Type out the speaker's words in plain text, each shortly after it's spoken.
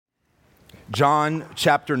John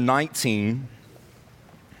chapter 19,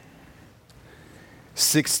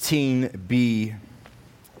 16b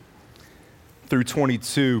through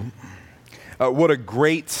 22. What a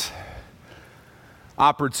great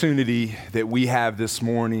opportunity that we have this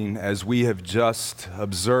morning as we have just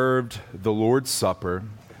observed the Lord's Supper,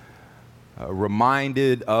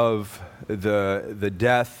 reminded of the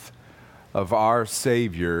death of our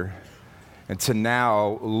Savior, and to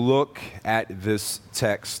now look at this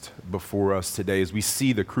text before us today as we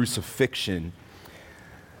see the crucifixion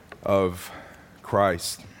of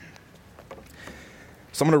Christ.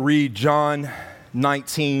 So I'm going to read John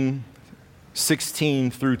 19,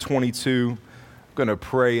 16 through 22. I'm going to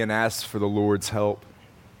pray and ask for the Lord's help,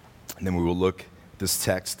 and then we will look at this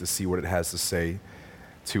text to see what it has to say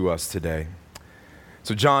to us today.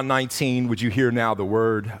 So John 19, would you hear now the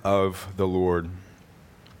word of the Lord?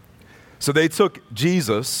 So they took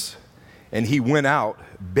Jesus, and he went out,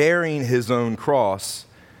 bearing his own cross,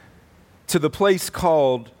 to the place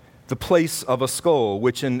called the place of a skull,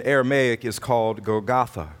 which in Aramaic is called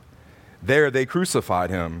Golgotha. There they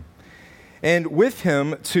crucified him, and with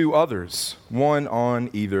him 2 others, one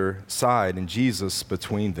on either side, and Jesus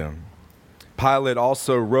between them. Pilate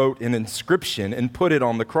also wrote an inscription and put it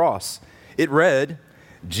on the cross. It read,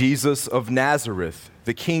 "Jesus of Nazareth,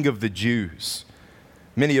 the King of the Jews."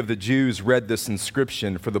 Many of the Jews read this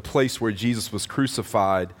inscription, for the place where Jesus was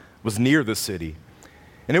crucified was near the city.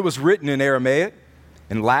 And it was written in Aramaic,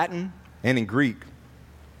 in Latin, and in Greek.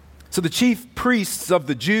 So the chief priests of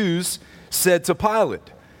the Jews said to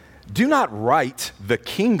Pilate, "Do not write the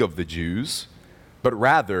King of the Jews, but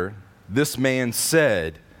rather, this man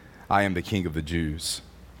said, 'I am the King of the Jews.'"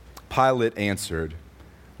 Pilate answered,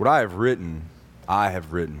 "What I have written, I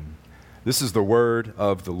have written." This is the word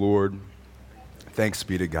of the Lord. Thanks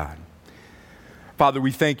be to God. Father,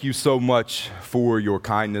 we thank you so much for your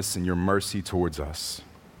kindness and your mercy towards us.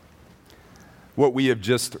 What we have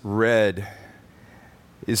just read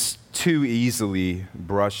is too easily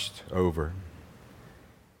brushed over.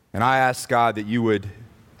 And I ask, God, that you would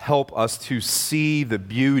help us to see the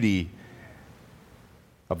beauty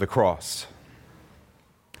of the cross.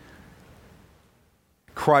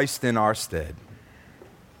 Christ in our stead,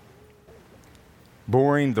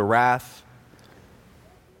 bearing the wrath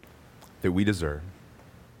that we deserve.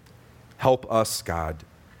 Help us, God.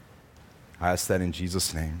 I ask that in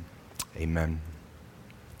Jesus' name. Amen.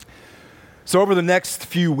 So over the next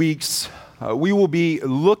few weeks, we will be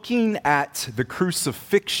looking at the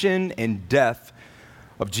crucifixion and death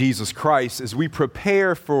of Jesus Christ as we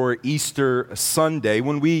prepare for Easter Sunday,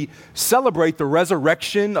 when we celebrate the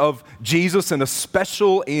resurrection of Jesus in a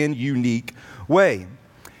special and unique way.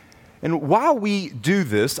 And while we do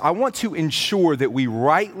this, I want to ensure that we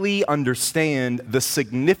rightly understand the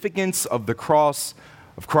significance of the cross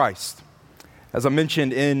of Christ. As I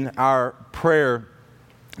mentioned in our prayer,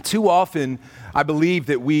 too often I believe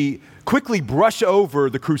that we quickly brush over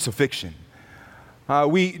the crucifixion.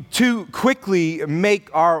 We too quickly make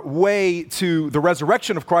our way to the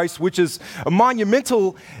resurrection of Christ, which is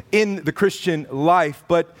monumental in the Christian life.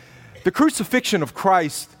 But the crucifixion of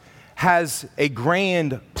Christ has a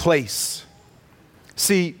grand place.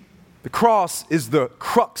 See, the cross is the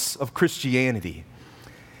crux of Christianity.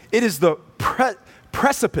 It is the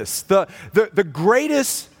precipice, the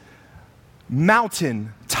greatest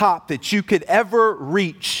mountain top that you could ever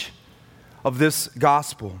reach of this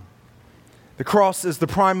gospel. The cross is the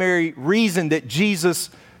primary reason that Jesus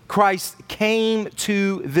Christ came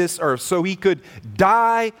to this earth, so he could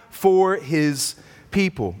die for his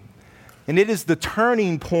people. And it is the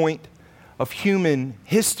turning point of human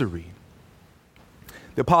history.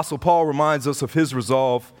 The Apostle Paul reminds us of his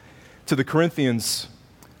resolve to the Corinthians,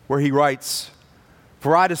 where he writes,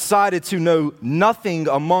 "For I decided to know nothing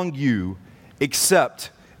among you except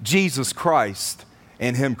Jesus Christ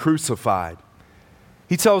and him crucified."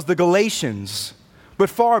 He tells the Galatians, "But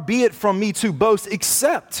far be it from me to boast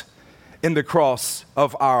except in the cross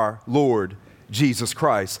of our Lord Jesus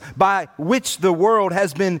Christ, by which the world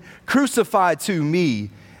has been crucified to me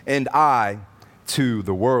and I to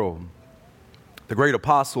the world." The great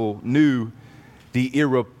apostle knew the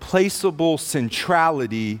irreplaceable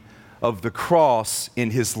centrality of the cross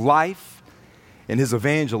in his life, in his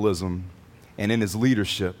evangelism, and in his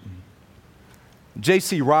leadership.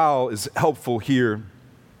 J.C. Ryle is helpful here.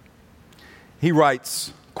 He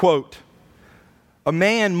writes, quote, "A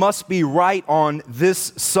man must be right on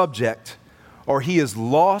this subject, or he is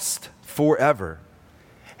lost forever.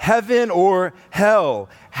 Heaven or hell,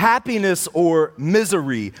 happiness or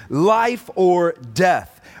misery, life or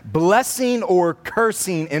death, blessing or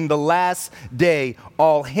cursing in the last day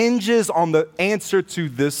all hinges on the answer to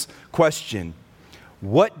this question.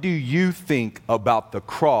 What do you think about the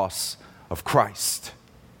cross of Christ?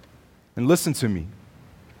 And listen to me.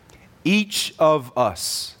 Each of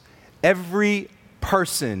us, every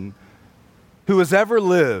person who has ever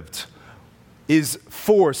lived, is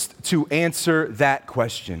forced to answer that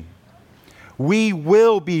question. We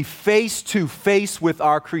will be face to face with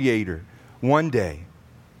our Creator one day,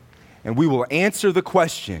 and we will answer the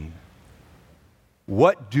question,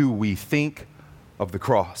 what do we think of the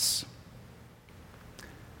cross?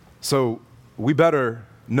 So we better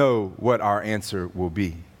know what our answer will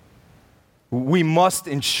be. We must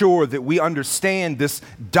ensure that we understand this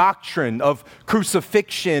doctrine of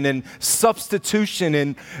crucifixion and substitution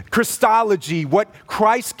and Christology, what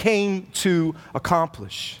Christ came to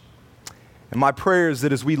accomplish. And my prayer is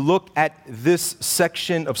that as we look at this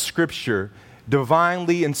section of Scripture,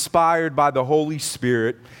 divinely inspired by the Holy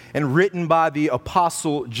Spirit and written by the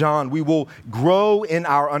Apostle John, we will grow in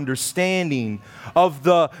our understanding of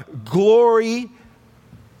the glory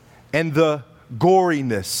and the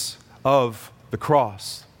goriness of the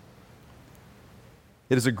cross.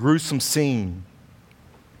 It is a gruesome scene,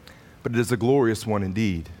 but it is a glorious one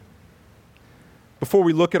indeed. Before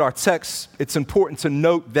we look at our text, it's important to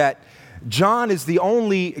note that John is the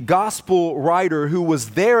only gospel writer who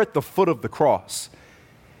was there at the foot of the cross.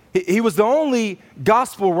 He was the only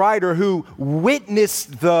gospel writer who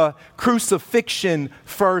witnessed the crucifixion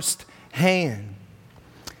firsthand.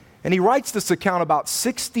 And he writes this account about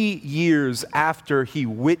 60 years after he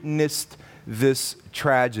witnessed this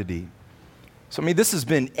tragedy. So, this has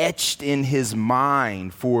been etched in his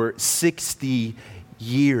mind for 60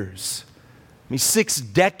 years. 6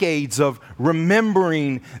 decades of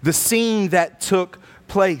remembering the scene that took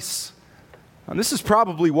place. And this is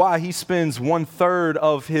probably why he spends 1/3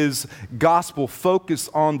 of his gospel focused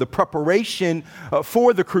on the preparation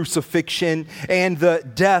for the crucifixion and the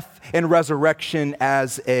death and resurrection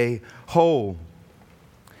as a whole.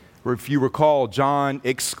 Or if you recall, John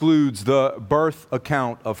excludes the birth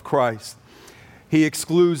account of Christ. He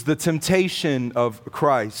excludes the temptation of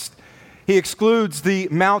Christ. He excludes the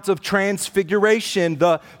Mount of Transfiguration,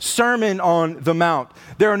 the Sermon on the Mount.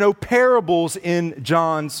 There are no parables in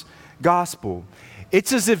John's gospel.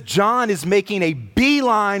 It's as if John is making a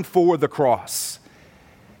beeline for the cross.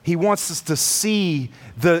 He wants us to see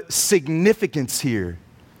the significance here.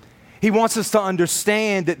 He wants us to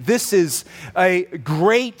understand that this is a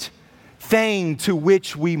great thing to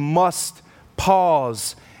which we must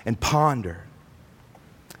pause and ponder.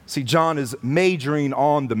 See, John is majoring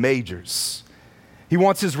on the majors. He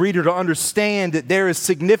wants his reader to understand that there is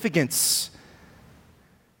significance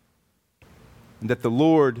and that the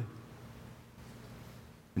Lord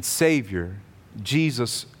and Savior,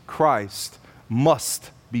 Jesus Christ,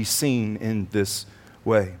 must be seen in this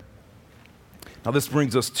way. Now, this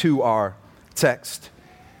brings us to our text.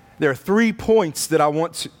 There are 3 points that I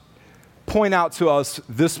want to point out to us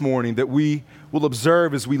this morning that we will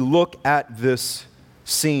observe as we look at this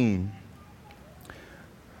scene.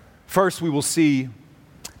 First, we will see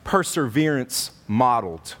perseverance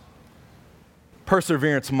modeled.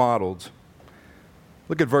 Perseverance modeled.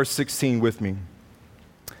 Look at verse 16 with me.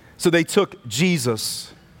 So they took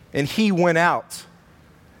Jesus, and he went out,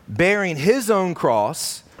 bearing his own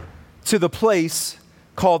cross, to the place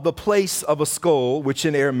called the place of a skull, which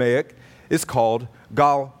in Aramaic is called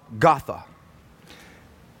Golgotha.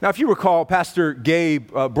 Now, if you recall, Pastor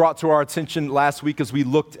Gabe brought to our attention last week as we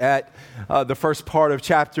looked at the first part of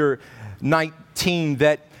chapter 19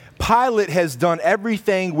 that Pilate has done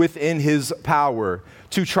everything within his power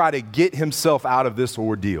to try to get himself out of this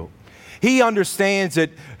ordeal. He understands that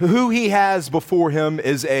who he has before him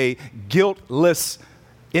is a guiltless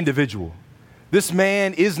individual. This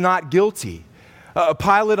man is not guilty.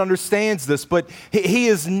 Pilate understands this, but he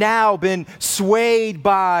has now been swayed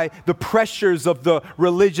by the pressures of the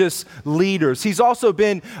religious leaders. He's also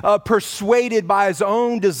been persuaded by his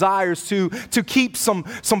own desires to keep some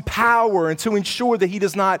power and to ensure that he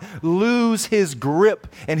does not lose his grip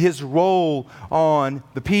and his role on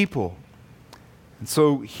the people. And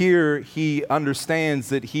so here he understands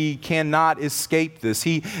that he cannot escape this.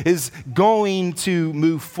 He is going to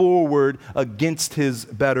move forward against his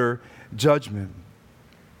better judgment.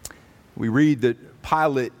 We read that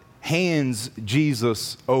Pilate hands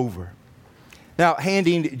Jesus over. Now,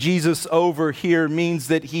 handing Jesus over here means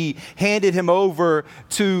that he handed him over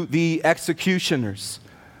to the executioners.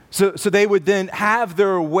 So they would then have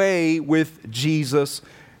their way with Jesus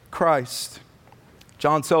Christ.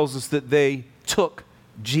 John tells us that they took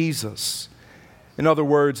Jesus. In other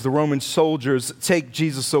words, the Roman soldiers take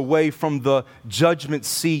Jesus away from the judgment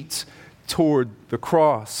seat toward the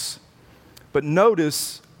cross. But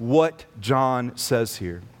notice what John says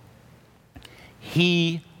here.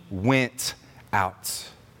 He went out.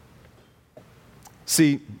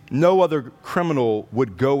 See, no other criminal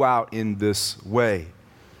would go out in this way.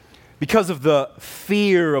 Because of the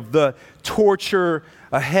fear of the torture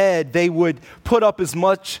ahead, they would put up as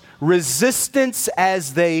much resistance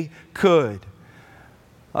as they could.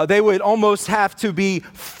 They would almost have to be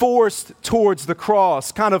forced towards the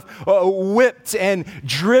cross, kind of whipped and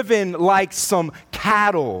driven like some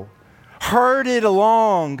cattle, herded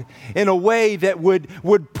along in a way that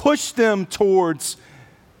would push them towards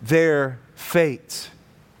their fate.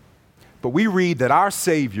 But we read that our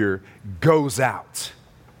Savior goes out,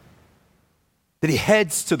 that he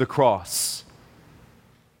heads to the cross.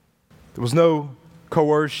 There was no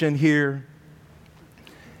coercion here.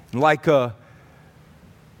 And like a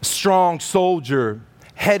strong soldier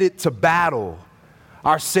headed to battle,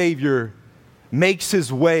 our Savior makes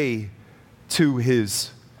his way to his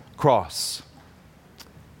cross.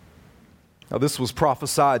 Now, this was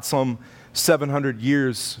prophesied some 700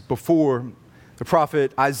 years before. The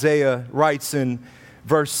prophet Isaiah writes in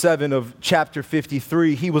verse 7 of chapter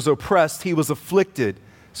 53, he was oppressed, he was afflicted,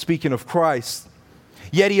 speaking of Christ,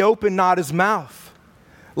 yet he opened not his mouth.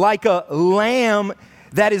 Like a lamb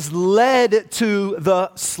that is led to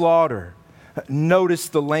the slaughter. Notice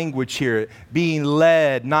the language here, being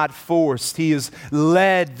led, not forced. He is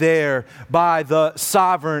led there by the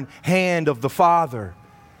sovereign hand of the Father.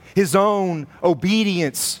 His own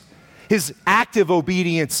obedience, his active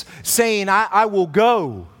obedience, saying, I will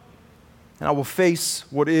go and I will face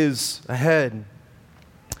what is ahead.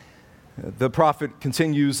 The prophet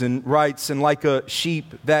continues and writes, and like a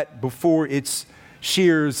sheep that before its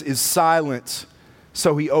shears is silent,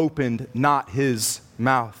 so he opened not his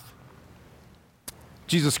mouth.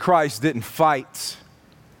 Jesus Christ didn't fight.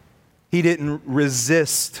 He didn't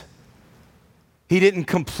resist. He didn't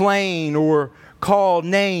complain or call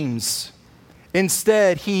names.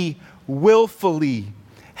 Instead, he willfully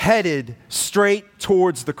headed straight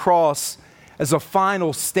towards the cross as a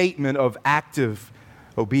final statement of active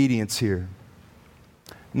obedience here.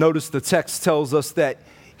 Notice the text tells us that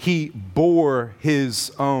he bore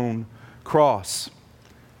his own cross.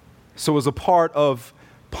 So as a part of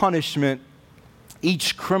punishment,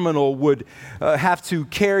 each criminal would have to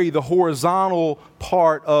carry the horizontal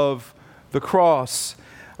part of the cross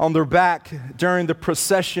on their back during the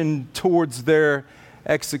procession towards their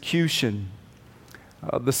execution.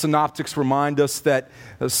 The synoptics remind us that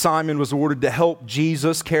Simon was ordered to help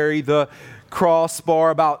Jesus carry the crossbar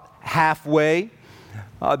about halfway.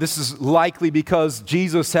 This is likely because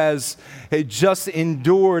Jesus had just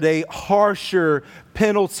endured a harsher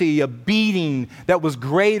penalty, a beating that was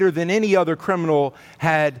greater than any other criminal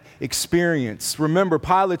had experienced. Remember,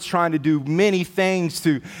 Pilate's trying to do many things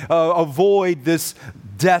to avoid this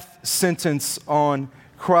death sentence on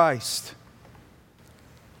Christ.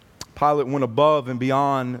 Pilate went above and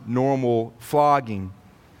beyond normal flogging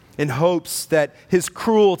in hopes that his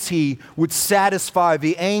cruelty would satisfy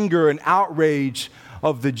the anger and outrage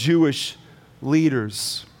of the Jewish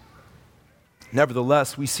leaders.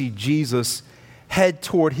 Nevertheless, we see Jesus head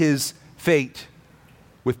toward his fate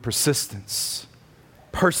with persistence,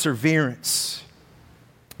 perseverance,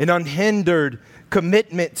 an unhindered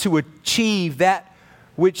commitment to achieve that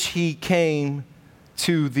which he came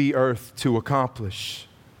to the earth to accomplish,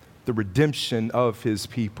 the redemption of his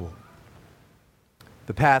people.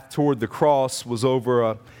 The path toward the cross was over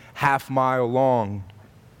a half-mile long.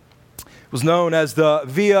 It was known as the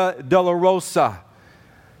Via Dolorosa,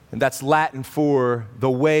 and that's Latin for the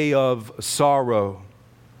way of sorrow.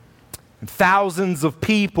 And thousands of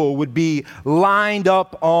people would be lined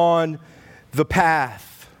up on the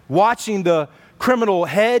path, watching the criminal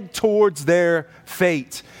head towards their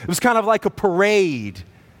fate. It was kind of like a parade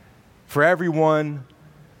for everyone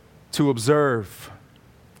to observe.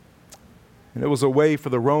 And it was a way for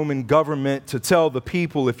the Roman government to tell the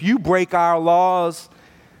people, if you break our laws,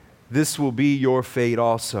 this will be your fate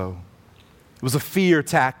also. It was a fear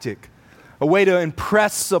tactic, a way to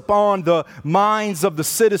impress upon the minds of the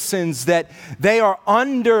citizens that they are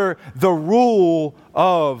under the rule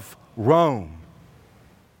of Rome,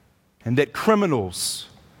 and that criminals,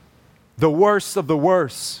 the worst of the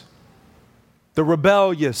worst, the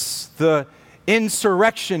rebellious, the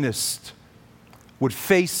insurrectionists, would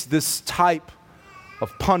face this type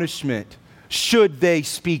of punishment should they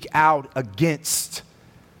speak out against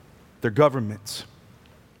their government.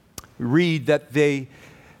 We read that they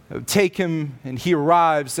take him and he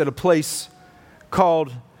arrives at a place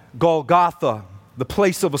called Golgotha, the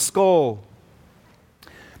place of a skull.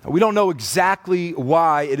 We don't know exactly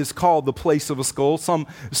why it is called the place of a skull. Some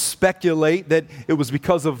speculate that it was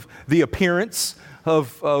because of the appearance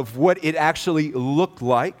of what it actually looked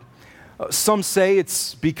like. Some say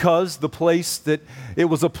it's because it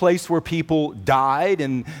was a place where people died,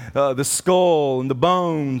 and the skull and the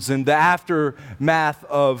bones and the aftermath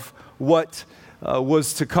of what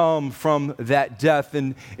was to come from that death.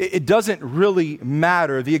 And it doesn't really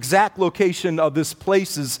matter. The exact location of this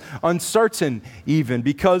place is uncertain even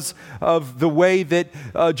because of the way that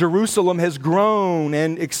Jerusalem has grown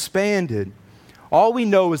and expanded. All we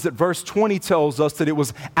know is that verse 20 tells us that it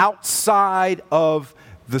was outside of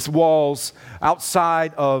the walls,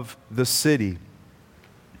 outside of the city.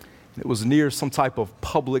 It was near some type of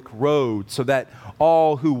public road so that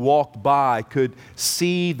all who walked by could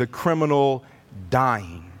see the criminal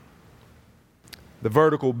dying. The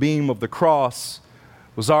vertical beam of the cross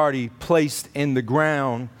was already placed in the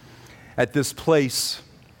ground at this place.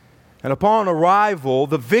 And upon arrival,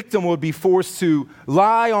 the victim would be forced to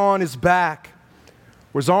lie on his back,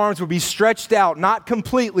 where his arms would be stretched out, not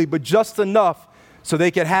completely, but just enough so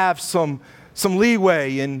they could have some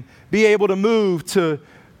leeway and be able to move to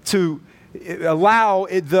allow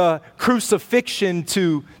the crucifixion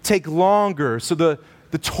to take longer, so the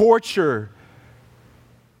torture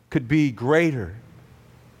could be greater.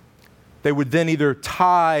 They would then either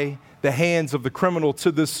tie the hands of the criminal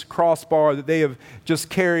to this crossbar that they have just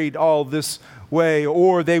carried all this way,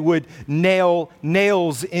 or they would nail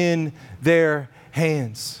nails in their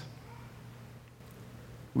hands.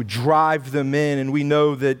 Would drive them in, and we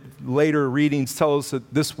know that later readings tell us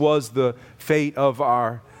that this was the fate of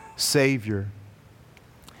our Savior.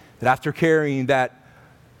 That after carrying that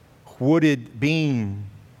wooded beam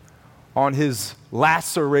on his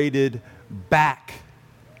lacerated back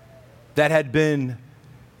that had been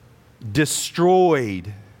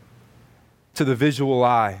destroyed to the visual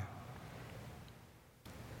eye,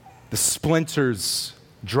 the splinters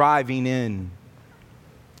driving in,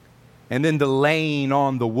 and then the laying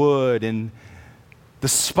on the wood and the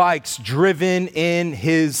spikes driven in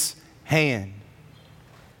his hand.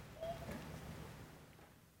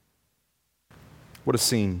 What a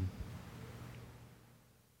scene.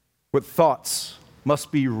 What thoughts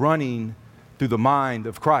must be running through the mind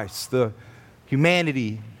of Christ, the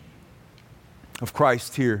humanity of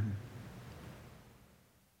Christ here.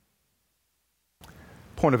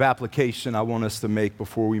 Point of application I want us to make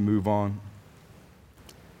before we move on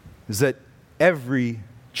is that every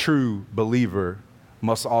true believer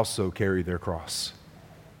must also carry their cross.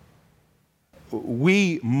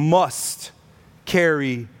 We must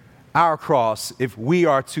carry our cross if we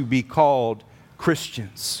are to be called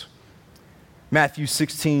Christians. Matthew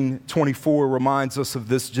 16:24 reminds us of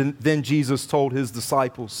this. Then Jesus told his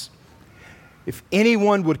disciples, "If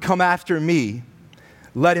anyone would come after me,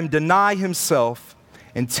 let him deny himself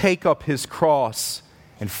and take up his cross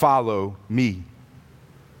and follow me."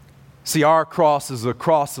 See, our cross is a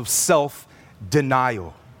cross of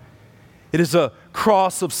self-denial. It is a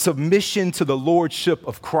cross of submission to the lordship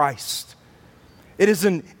of Christ. It is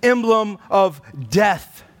an emblem of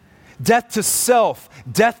death. Death to self,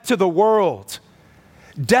 death to the world,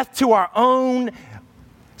 death to our own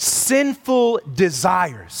sinful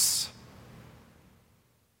desires.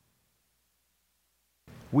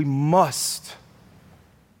 We must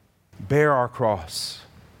bear our cross.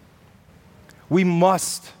 We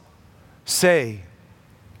must say,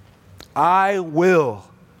 I will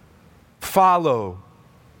follow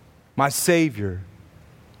my Savior,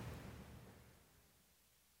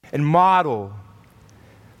 and model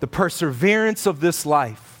the perseverance of this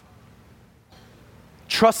life,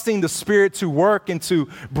 trusting the Spirit to work and to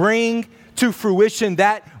bring to fruition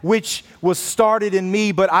that which was started in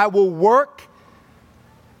me, but I will work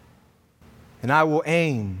and I will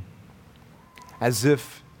aim as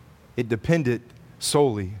if it depended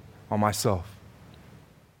solely on myself.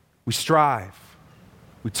 We strive,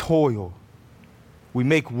 we toil, we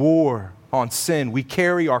make war on sin, we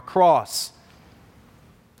carry our cross,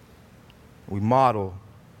 we model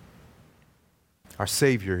our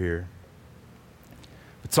Savior here.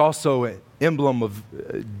 It's also an emblem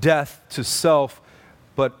of death to self,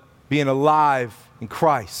 but being alive in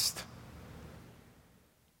Christ.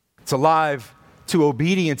 It's alive to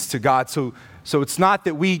obedience to God. So it's not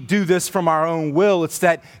that we do this from our own will. It's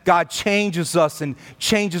that God changes us and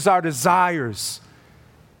changes our desires.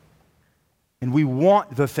 And we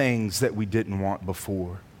want the things that we didn't want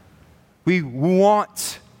before. We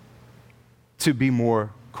want to be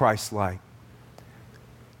more Christ-like.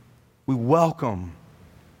 We welcome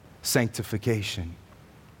sanctification.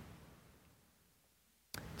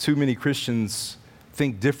 Too many Christians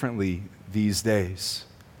think differently these days.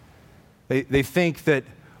 They think that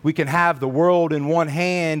we can have the world in one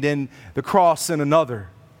hand and the cross in another.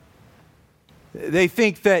 They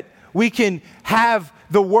think that we can have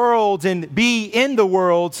the world and be in the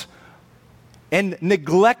world and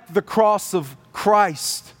neglect the cross of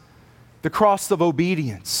Christ, the cross of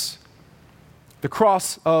obedience, the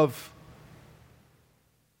cross of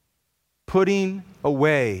putting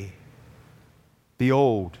away the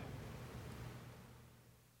old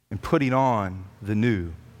and putting on the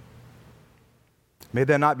new. May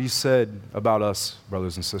that not be said about us,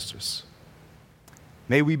 brothers and sisters.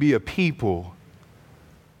 May we be a people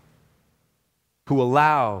who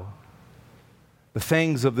allow the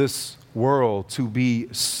things of this world to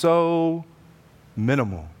be so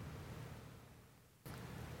minimal.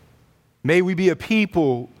 May we be a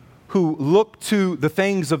people who look to the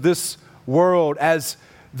things of this world as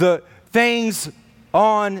the things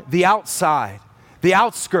on the outside, the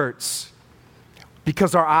outskirts,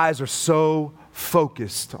 because our eyes are so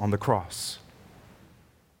focused on the cross.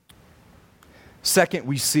 Second,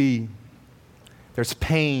 we see there's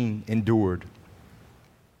pain endured.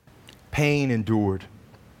 Pain endured.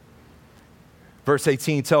 Verse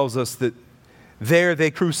 18 tells us that there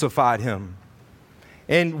they crucified him,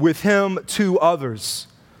 and with him 2 others,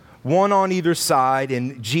 one on either side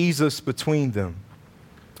and Jesus between them.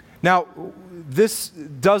 Now, this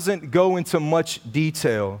doesn't go into much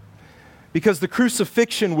detail because the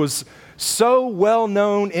crucifixion was so well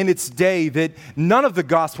known in its day that none of the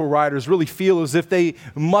gospel writers really feel as if they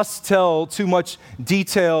must tell too much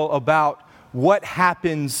detail about what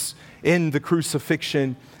happens in the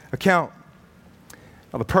crucifixion account.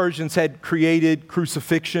 Now, the Persians had created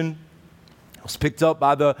crucifixion. It was picked up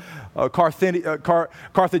by the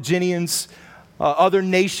Carthaginians. Other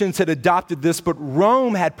nations had adopted this, but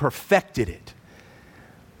Rome had perfected it.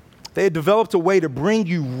 They had developed a way to bring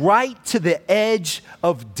you right to the edge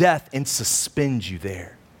of death and suspend you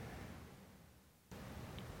there.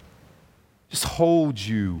 Just hold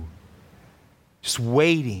you, just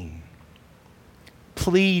waiting,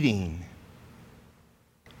 pleading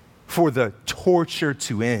for the torture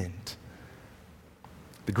to end.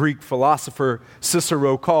 The Greek philosopher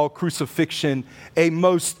Cicero called crucifixion a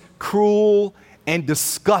most cruel and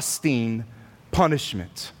disgusting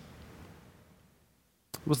punishment.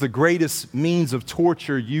 It was the greatest means of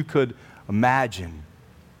torture you could imagine.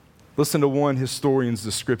 Listen to one historian's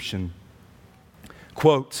description.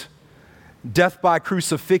 Quote, "Death by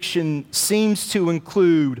crucifixion seems to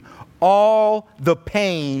include all the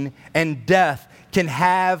pain and death can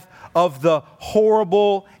have of the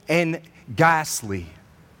horrible and ghastly.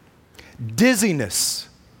 Dizziness,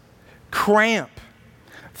 cramp,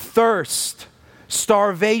 thirst,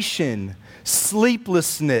 starvation,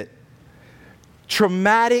 sleeplessness,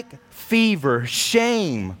 traumatic fever,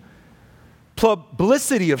 shame,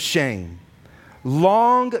 publicity of shame,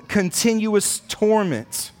 long continuous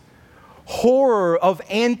torment, horror of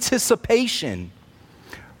anticipation,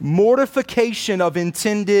 mortification of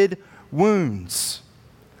intended wounds,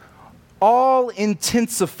 all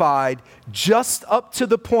intensified just up to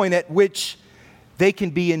the point at which they can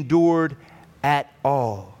be endured at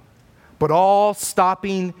all, but all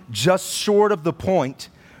stopping just short of the point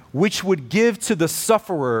which would give to the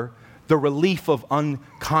sufferer the relief of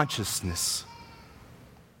unconsciousness."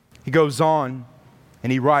 He goes on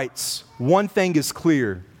and he writes, "One thing is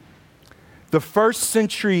clear. The first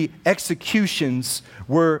century executions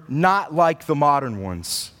were not like the modern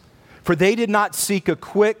ones, for they did not seek a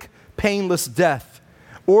quick, painless death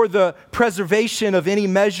or the preservation of any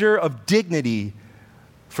measure of dignity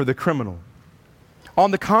for the criminal.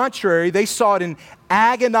 On the contrary, they sought an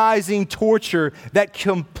agonizing torture that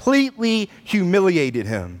completely humiliated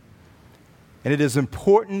him. And it is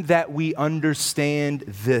important that we understand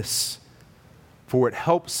this, for it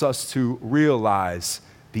helps us to realize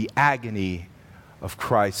the agony of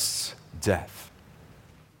Christ's death."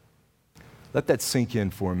 Let that sink in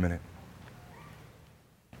for a minute.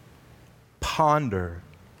 Ponder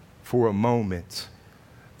for a moment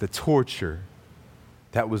the torture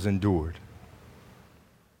that was endured.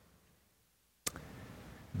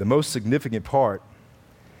 The most significant part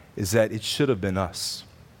is that it should have been us.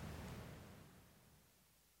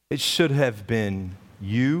 It should have been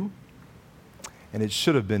you, and it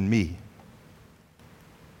should have been me.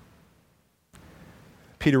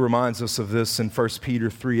 Peter reminds us of this in 1 Peter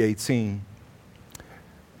 3:18.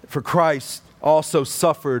 "For Christ also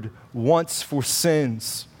suffered once for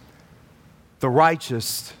sins, the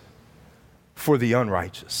righteous for the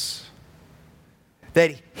unrighteous,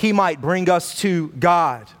 that he might bring us to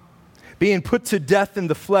God, being put to death in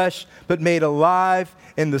the flesh, but made alive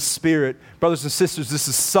in the spirit. Brothers and sisters, this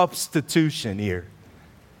is substitution here.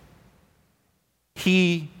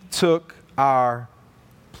 He took our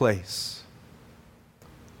place.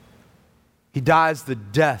 He dies the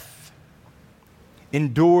death,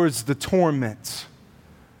 endures the torment,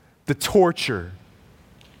 the torture,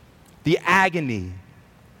 the agony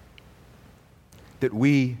that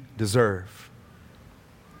we deserve.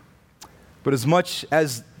 But as much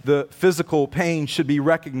as the physical pain should be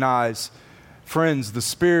recognized, friends, the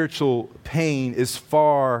spiritual pain is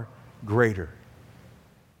far greater.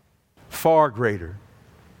 Far greater.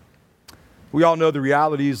 We all know the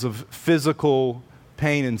realities of physical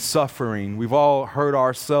pain and suffering. We've all hurt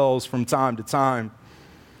ourselves from time to time.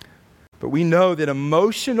 But we know that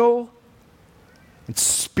emotional and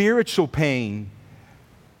spiritual pain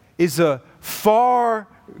is a far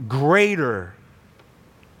greater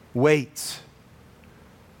weight.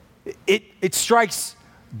 It strikes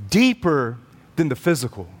deeper than the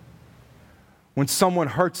physical. When someone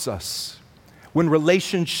hurts us, when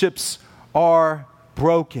relationships are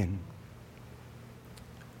broken,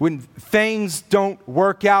 when things don't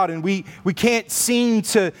work out and we can't seem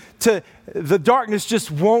to the darkness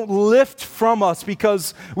just won't lift from us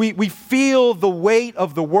because we feel the weight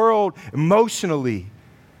of the world emotionally,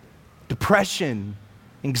 depression,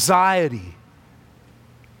 anxiety,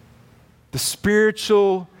 the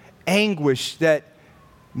spiritual anguish that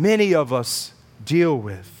many of us deal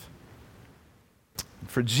with.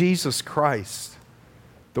 For Jesus Christ,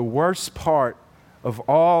 the worst part of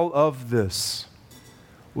all of this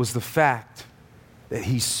was the fact that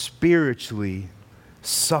he spiritually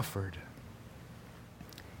suffered.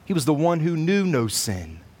 He was the one who knew no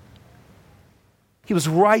sin. He was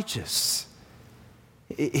righteous.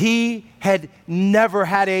 He had never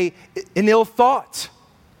had an ill thought,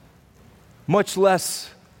 much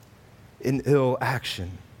less an ill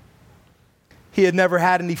action. He had never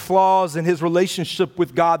had any flaws in his relationship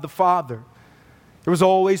with God the Father. There was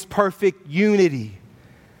always perfect unity,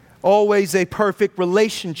 always a perfect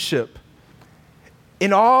relationship.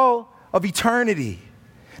 In all of eternity,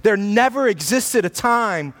 there never existed a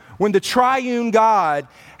time when the triune God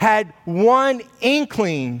had one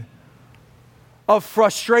inkling of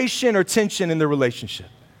frustration or tension in the relationship.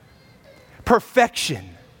 Perfection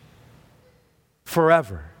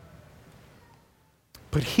forever.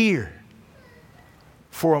 But here,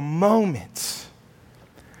 for a moment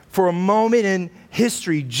in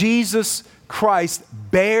history, Jesus Christ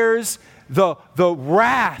bears the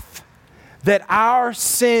wrath that our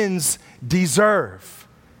sins deserve.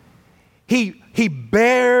 He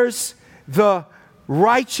bears the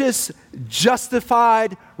righteous,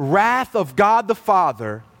 justified wrath of God the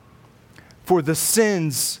Father for the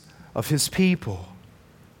sins of his people.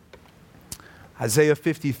 Isaiah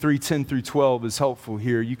 53, 10 through 12 is helpful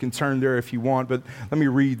here. You can turn there if you want, but let me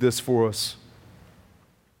read this for us.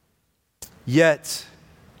 Yet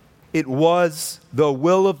it was the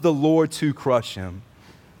will of the Lord to crush him.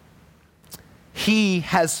 He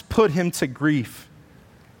has put him to grief.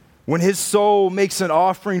 When his soul makes an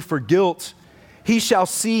offering for guilt, he shall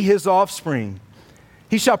see his offspring.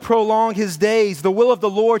 He shall prolong his days. The will of the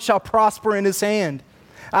Lord shall prosper in his hand.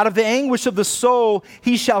 Out of the anguish of the soul,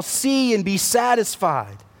 he shall see and be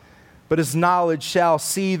satisfied. But his knowledge shall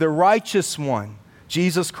see the righteous one,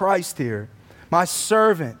 Jesus Christ here, my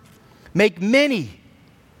servant, make many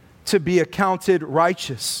to be accounted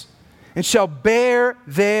righteous, and shall bear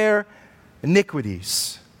their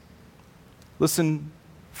iniquities. Listen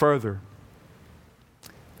further.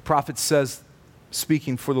 The prophet says,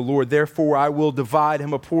 speaking for the Lord, therefore I will divide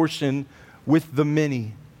him a portion with the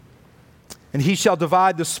many, and he shall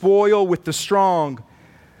divide the spoil with the strong,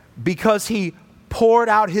 because he poured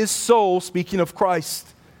out his soul, speaking of Christ,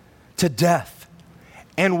 to death,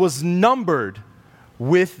 and was numbered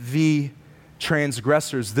with the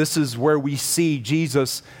transgressors. This is where we see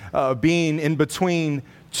Jesus being in between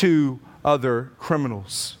two other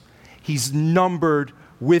criminals. He's numbered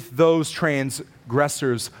with those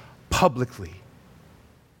transgressors publicly,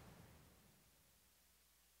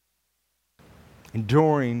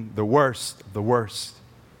 enduring the worst of the worst.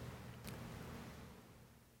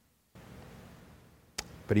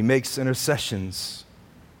 But he makes intercessions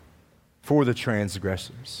for the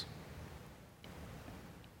transgressors.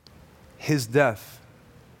 His death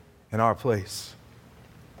in our place.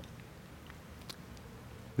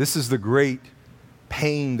 This is the great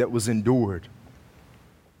pain that was endured.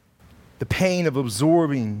 The pain of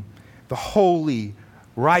absorbing the holy,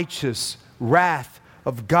 righteous wrath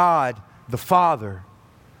of God the Father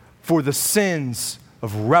for the sins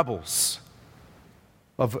of rebels,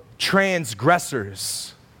 of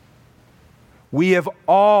transgressors. We have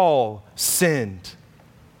all sinned.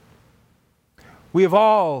 We have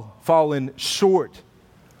all fallen short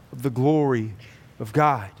of the glory of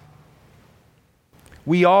God.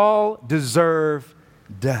 We all deserve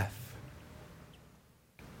death.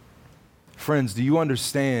 Friends, do you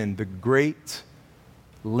understand the great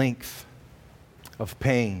length of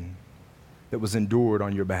pain that was endured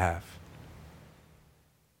on your behalf?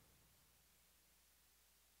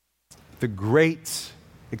 The great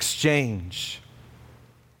exchange.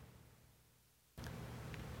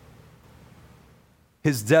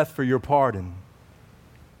 His death for your pardon.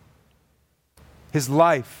 His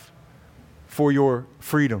life for your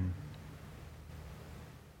freedom.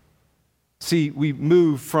 See, we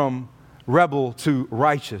move from rebel to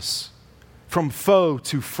righteous, from foe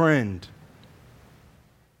to friend,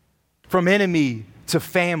 from enemy to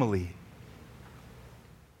family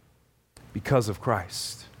because of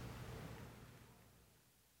Christ.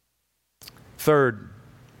 Third,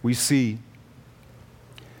 we see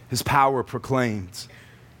his power proclaimed.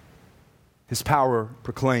 His power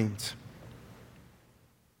proclaimed.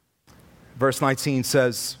 Verse 19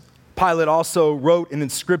 says, Pilate also wrote an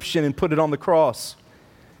inscription and put it on the cross.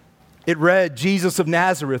 It read, Jesus of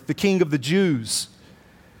Nazareth, the King of the Jews.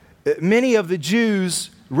 Many of the Jews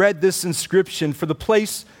read this inscription, for the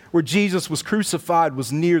place where Jesus was crucified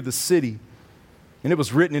was near the city. And it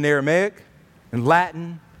was written in Aramaic, in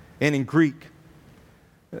Latin, and in Greek.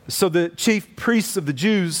 So the chief priests of the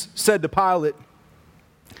Jews said to Pilate,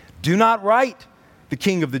 do not write the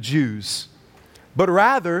King of the Jews, but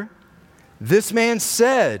rather, this man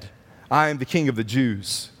said, I am the King of the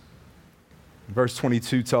Jews. Verse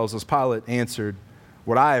 22 tells us, Pilate answered,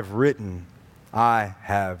 what I have written, I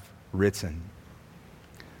have written.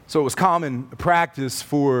 So it was common practice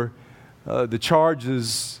for the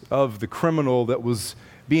charges of the criminal that was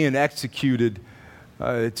being executed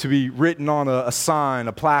to be written on a sign,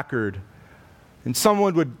 a placard. And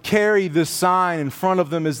someone would carry this sign in front of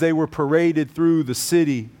them as they were paraded through the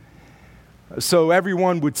city, so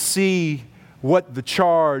everyone would see what the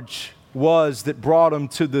charge was that brought them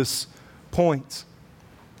to this point.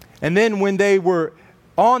 And then when they were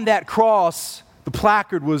on that cross, the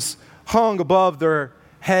placard was hung above their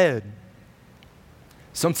head,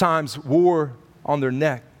 sometimes wore on their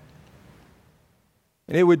neck.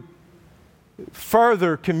 And it would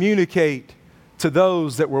further communicate to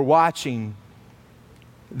those that were watching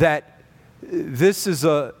that this is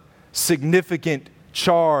a significant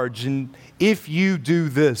charge, and if you do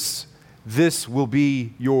this, this will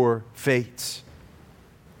be your fate.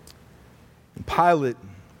 And Pilate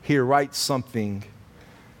here writes something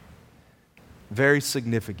very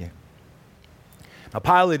significant. Now,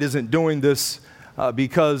 Pilate isn't doing this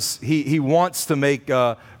because he wants to make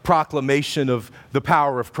a proclamation of the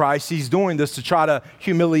power of Christ. He's doing this to try to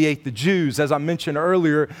humiliate the Jews. As I mentioned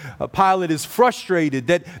earlier, Pilate is frustrated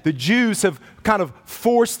that the Jews have kind of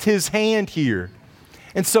forced his hand here.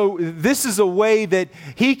 And so this is a way that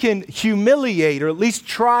he can humiliate, or at least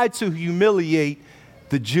try to humiliate,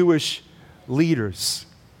 the Jewish leaders.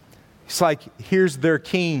 It's like, here's their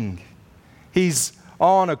king. He's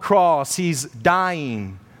on a cross. He's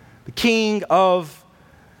dying. The King of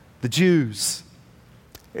the Jews.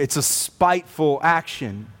 It's a spiteful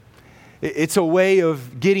action. It's a way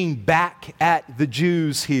of getting back at the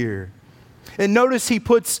Jews here. And notice he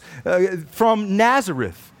puts from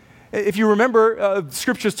Nazareth. If you remember,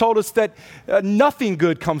 Scriptures told us that nothing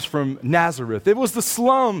good comes from Nazareth. It was the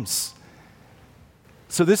slums.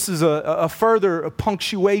 So this is a further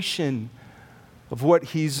punctuation of what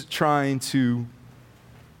he's trying to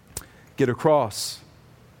get across.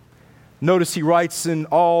 Notice he writes in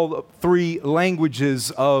all three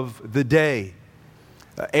languages of the day.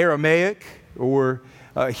 Aramaic, or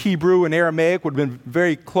Hebrew and Aramaic would have been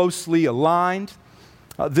very closely aligned.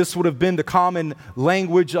 This would have been the common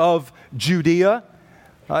language of Judea.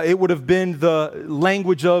 It would have been the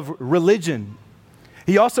language of religion.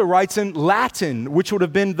 He also writes in Latin, which would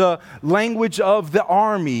have been the language of the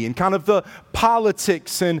army and kind of the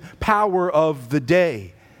politics and power of the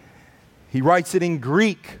day. He writes it in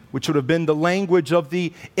Greek, which would have been the language of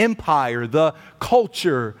the empire, the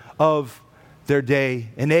culture of their day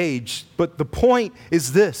and age. But the point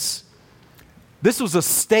is this. This was a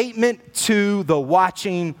statement to the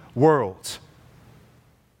watching world,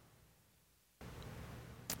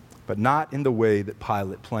 but not in the way that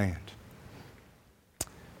Pilate planned.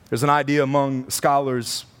 There's an idea among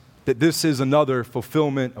scholars that this is another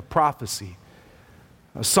fulfillment of prophecy.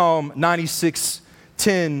 Psalm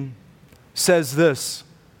 96:10 says this,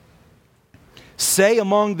 "Say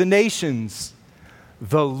among the nations,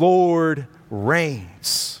 the Lord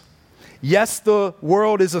reigns. Yes, the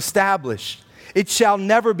world is established. it shall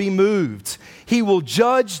never be moved. He will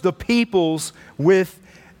judge the peoples with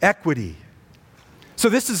equity. So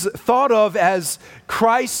this is thought of as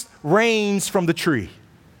Christ reigns from the tree.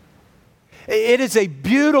 It is a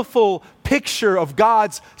beautiful picture of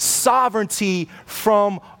God's sovereignty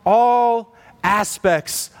from all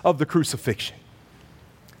aspects of the crucifixion.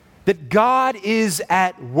 That God is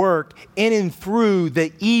at work in and through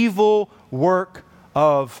the evil work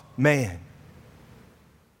of man.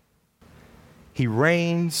 He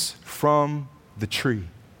reigns from the tree.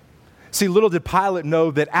 See, little did Pilate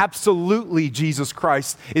know that absolutely Jesus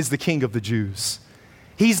Christ is the King of the Jews.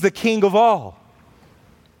 He's the King of all.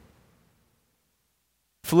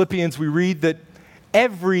 Philippians, we read that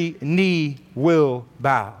every knee will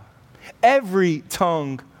bow. Every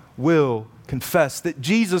tongue will confess that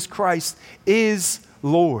Jesus Christ is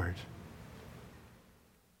Lord.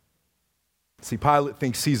 See, Pilate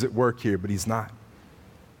thinks he's at work here, but he's not.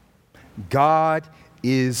 God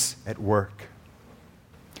is at work.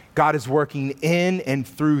 God is working in and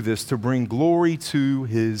through this to bring glory to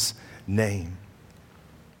his name.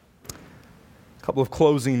 A couple of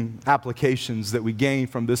closing applications that we gain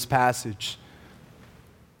from this passage.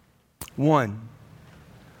 One,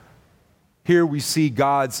 here we see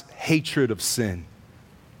God's hatred of sin.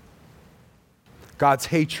 God's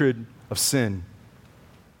hatred of sin.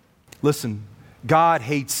 Listen, God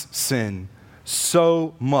hates sin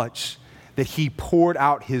so much that he poured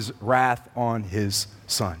out his wrath on his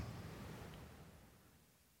Son.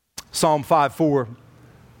 Psalm 5:4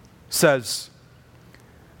 says,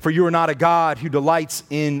 "For you are not a God who delights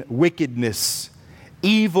in wickedness.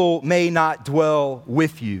 Evil may not dwell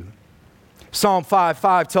with you." Psalm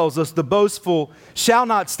 5:5 tells us, "The boastful shall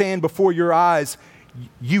not stand before your eyes.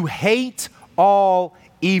 You hate all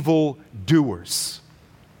evil doers."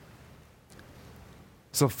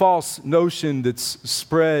 It's a false notion that's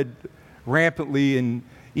spread rampantly in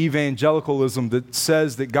evangelicalism that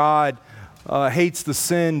says that God hates the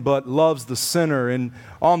sin but loves the sinner. And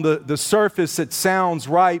on the surface it sounds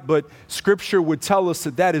right, but Scripture would tell us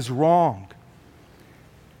that that is wrong.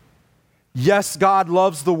 Yes, God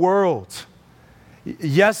loves the world.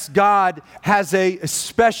 Yes, God has a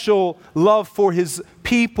special love for his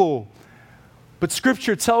people. But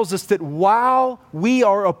Scripture tells us that while we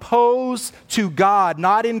are opposed to God,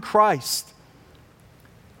 not in Christ,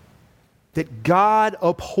 that God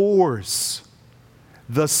abhors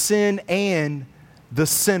the sin and the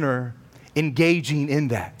sinner engaging in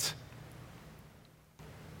that.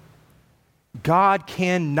 God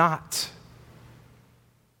cannot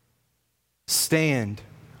stand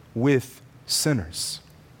with sinners.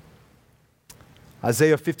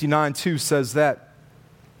 Isaiah 59:2 says that,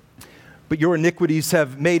 "But your iniquities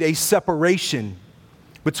have made a separation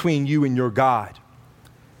between you and your God.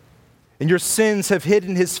 And your sins have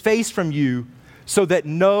hidden his face from you so that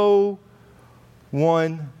no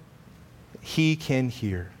one he can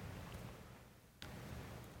hear."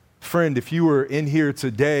 Friend, if you are in here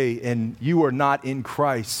today and you are not in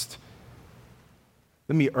Christ,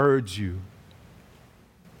 let me urge you,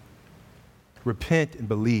 repent and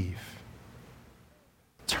believe.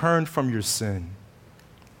 Turn from your sin.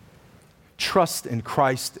 Trust in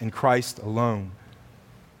Christ and Christ alone.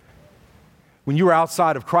 When you are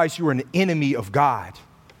outside of Christ, you are an enemy of God.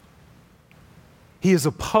 He is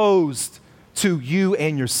opposed to you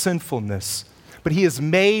and your sinfulness, but he has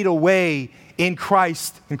made a way in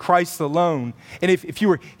Christ and Christ alone. And if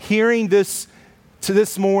you are hearing this to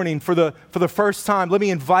this morning for the first time, let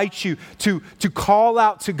me invite you to call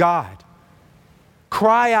out to God.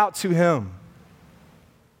 Cry out to him.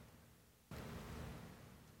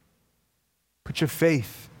 Put your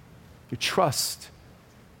faith, your trust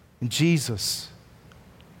in Jesus.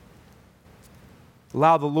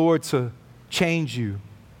 Allow the Lord to change you,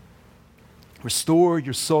 restore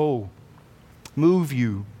your soul, move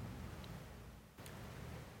you.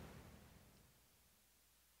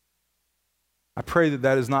 I pray that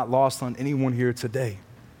that is not lost on anyone here today.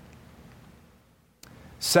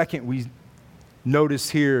 Second, we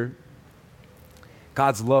notice here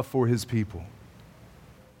God's love for his people.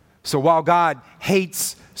 So while God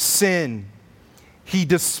hates sin, he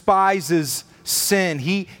despises sin.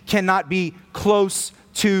 He cannot be close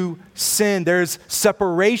to sin. There's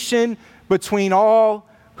separation between all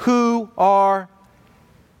who are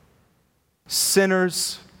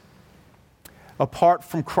sinners apart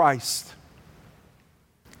from Christ.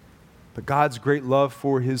 But God's great love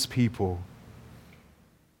for his people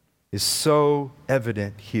is so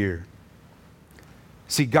evident here.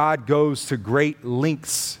 See, God goes to great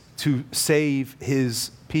lengths to save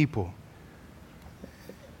his people.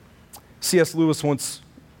 C.S. Lewis once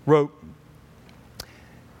wrote,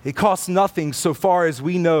 It costs nothing so far as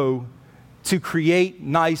we know to create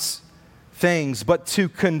nice things, but to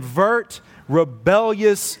convert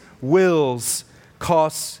rebellious wills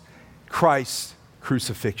costs Christ's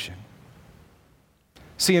crucifixion.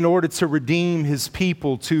 See, in order to redeem his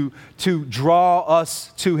people, to draw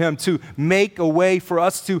us to him, to make a way for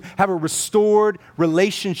us to have a restored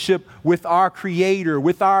relationship with our Creator,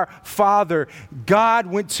 with our Father, God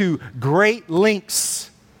went to great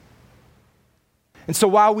lengths. And so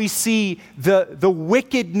while we see the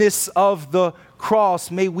wickedness of the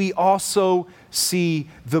cross, may we also see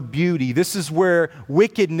the beauty. This is where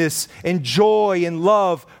wickedness and joy and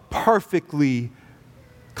love perfectly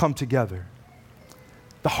come together.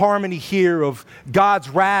 The harmony here of God's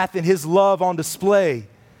wrath and his love on display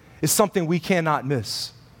is something we cannot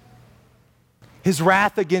miss. His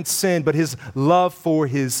wrath against sin, but his love for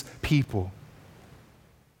his people.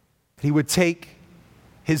 He would take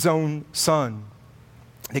his own son,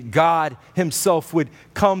 that God himself would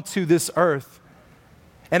come to this earth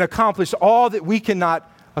and accomplish all that we cannot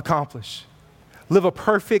accomplish. Live a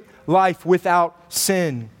perfect life without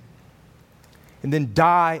sin, and then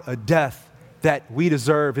die a death that we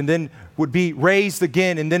deserve, and then would be raised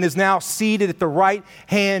again, and then is now seated at the right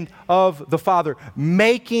hand of the Father,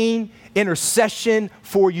 making intercession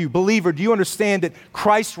for you. Believer, do you understand that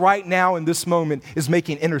Christ right now in this moment is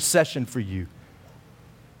making intercession for you?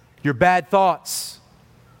 Your bad thoughts,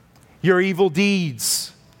 your evil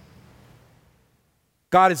deeds.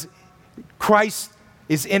 Christ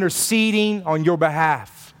is interceding on your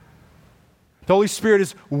behalf. The Holy Spirit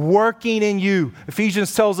is working in you.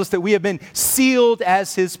 Ephesians tells us that we have been sealed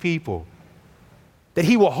as his people, that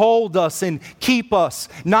he will hold us and keep us.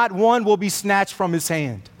 Not one will be snatched from his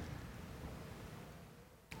hand.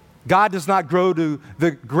 God does not grow to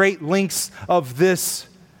the great lengths of this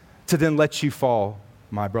to then let you fall,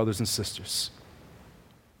 my brothers and sisters.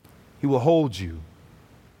 He will hold you.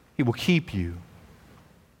 He will keep you.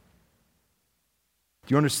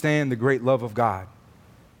 Do you understand the great love of God?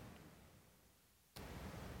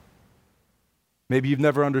 Maybe you've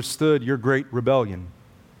never understood your great rebellion.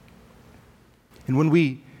 And when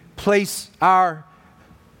we place our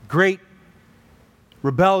great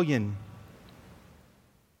rebellion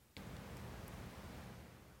on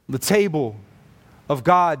the table of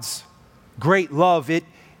God's great love,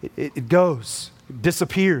 it goes, it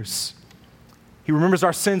disappears. He remembers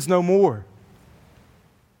our sins no more.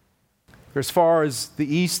 For as far as the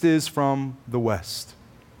east is from the west,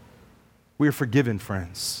 we are forgiven,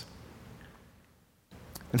 friends.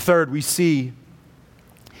 And third, we see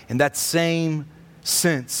in that same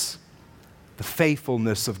sense the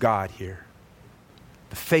faithfulness of God here.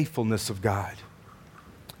 The faithfulness of God.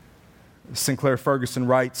 Sinclair Ferguson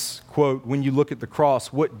writes, quote, "When you look at the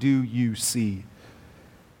cross, what do you see?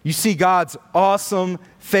 You see God's awesome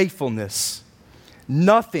faithfulness.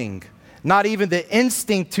 Nothing, not even the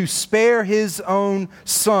instinct to spare his own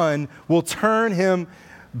son, will turn him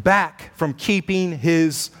back from keeping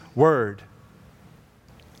his word."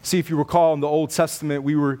 See, if you recall in the Old Testament,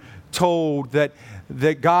 we were told that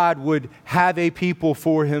God would have a people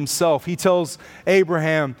for himself. He tells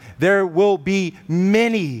Abraham, there will be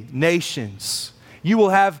many nations. You will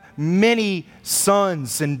have many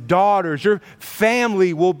sons and daughters. Your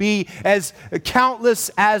family will be as countless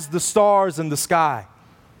as the stars in the sky.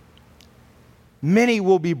 Many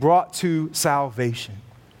will be brought to salvation.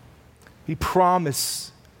 He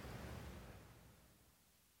promised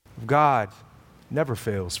of God never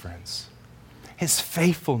fails, friends. His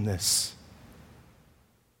faithfulness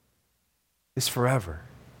is forever.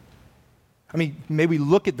 I mean, may we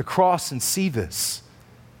look at the cross and see this.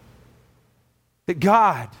 That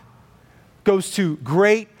God goes to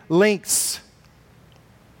great lengths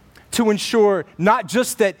to ensure not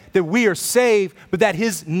just that we are saved, but that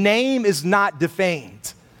his name is not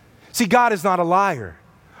defamed. See, God is not a liar.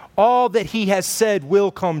 All that he has said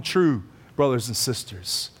will come true, brothers and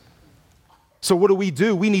sisters. So what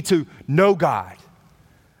do? We need to know God.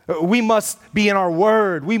 We must be in our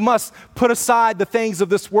word. We must put aside the things of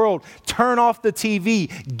this world. Turn off the TV.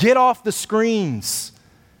 Get off the screens.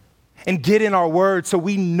 And get in our word so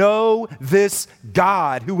we know this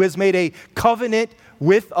God who has made a covenant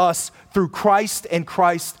with us through Christ and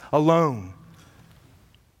Christ alone.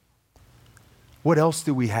 What else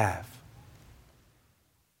do we have?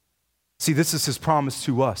 See, this is his promise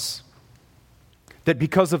to us. That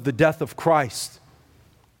because of the death of Christ,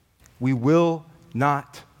 we will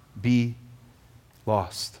not be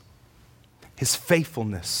lost. His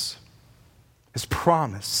faithfulness, his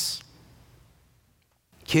promise.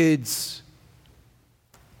 Kids,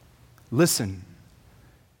 listen.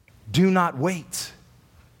 Do not wait.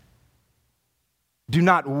 Do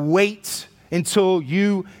not wait until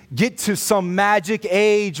you get to some magic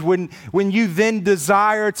age when you then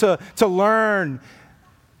desire to learn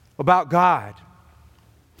about God.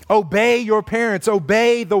 Obey your parents.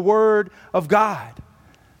 Obey the word of God.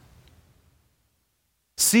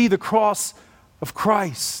 See the cross of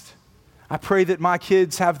Christ. I pray that my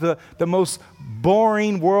kids have the most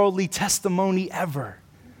boring worldly testimony ever.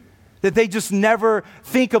 That they just never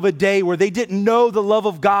think of a day where they didn't know the love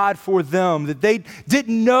of God for them. That they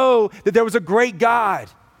didn't know that there was a great God.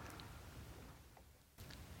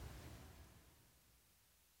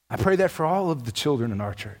 I pray that for all of the children in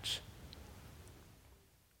our church.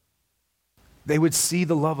 They would see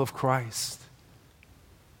the love of Christ.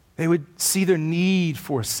 They would see their need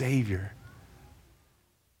for a Savior.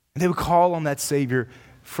 And they would call on that Savior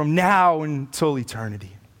from now until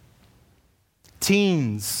eternity.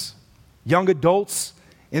 Teens, young adults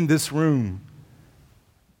in this room,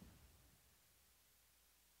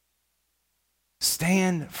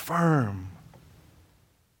 stand firm.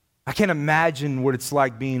 I can't imagine what it's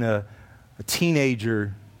like being a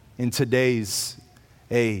teenager in today's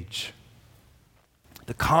age.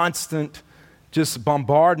 The constant just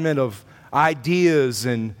bombardment of ideas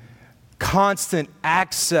and constant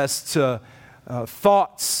access to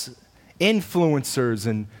thoughts, influencers,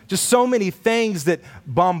 and just so many things that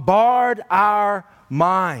bombard our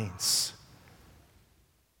minds.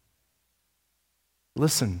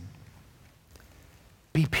 Listen,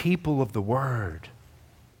 be people of the Word.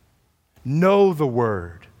 Know the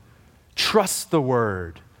Word. Trust the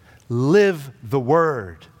Word. Live the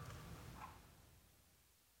Word.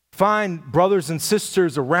 Find brothers and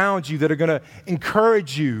sisters around you that are going to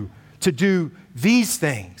encourage you to do these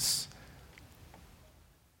things.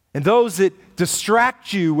 And those that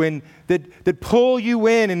distract you and that pull you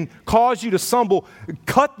in and cause you to stumble,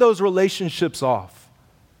 cut those relationships off.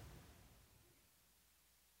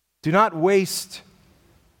 Do not waste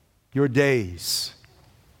your days.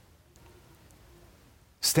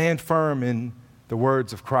 Stand firm in the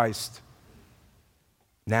words of Christ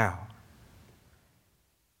now.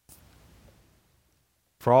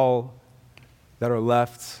 For all that are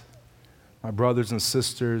left, my brothers and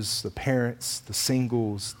sisters, the parents, the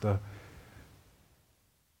singles,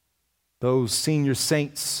 those senior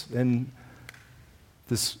saints in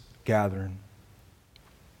this gathering,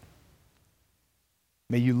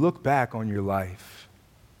 may you look back on your life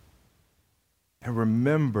and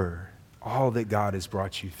remember all that God has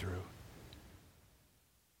brought you through.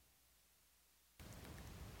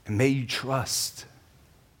 And may you trust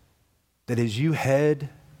that as you head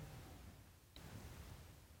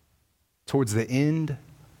towards the end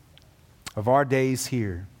of our days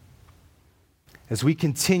here, as we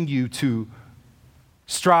continue to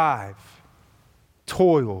strive,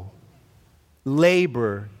 toil,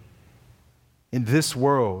 labor in this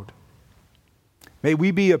world, may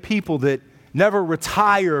we be a people that never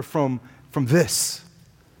retire from this,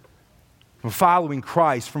 from following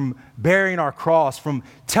Christ, from bearing our cross, from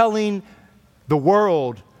telling the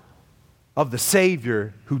world of the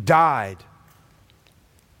Savior who died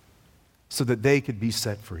so that they could be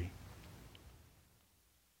set free.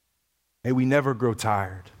 May we never grow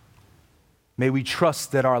tired. May we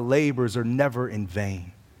trust that our labors are never in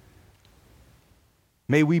vain.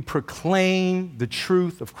 May we proclaim the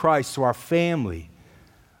truth of Christ to our family,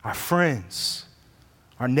 our friends,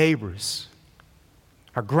 our neighbors,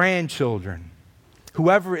 our grandchildren,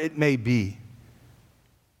 whoever it may be.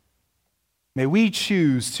 May we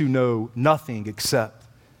choose to know nothing except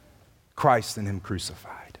Christ and Him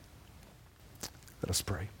crucified. Let us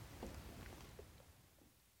pray.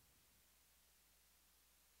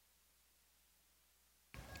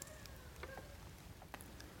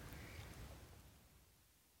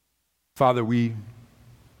 Father, we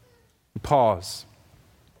pause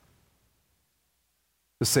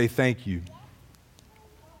to say thank you.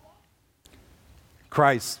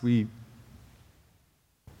 Christ, we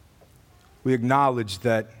acknowledge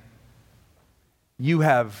that you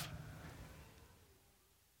have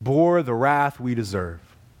bore the wrath we deserve.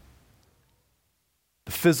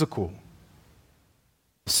 The physical,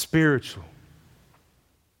 the spiritual,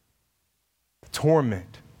 the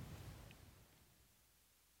torment,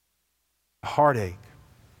 the heartache.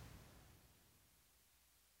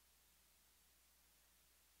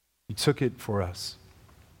 You took it for us.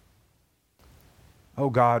 Oh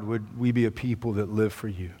God, would we be a people that live for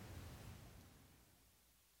you?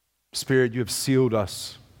 Spirit, you have sealed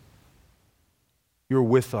us. You're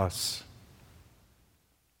with us.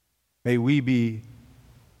 May we be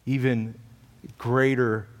even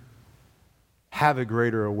greater, have a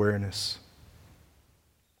greater awareness.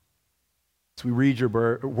 As we read your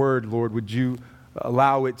word, Lord, would you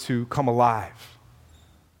allow it to come alive?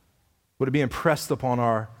 Would it be impressed upon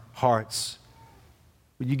our hearts?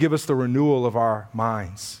 Would you give us the renewal of our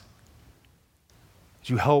minds? Would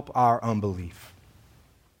you help our unbelief?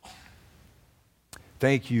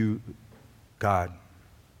 Thank you, God.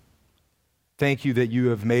 Thank you that you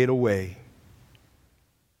have made a way.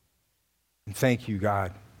 And thank you,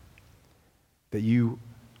 God, that you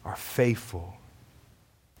are faithful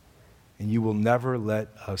and you will never let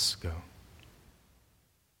us go.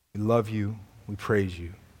 We love you. We praise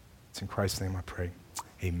you. It's in Christ's name I pray.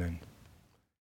 Amen.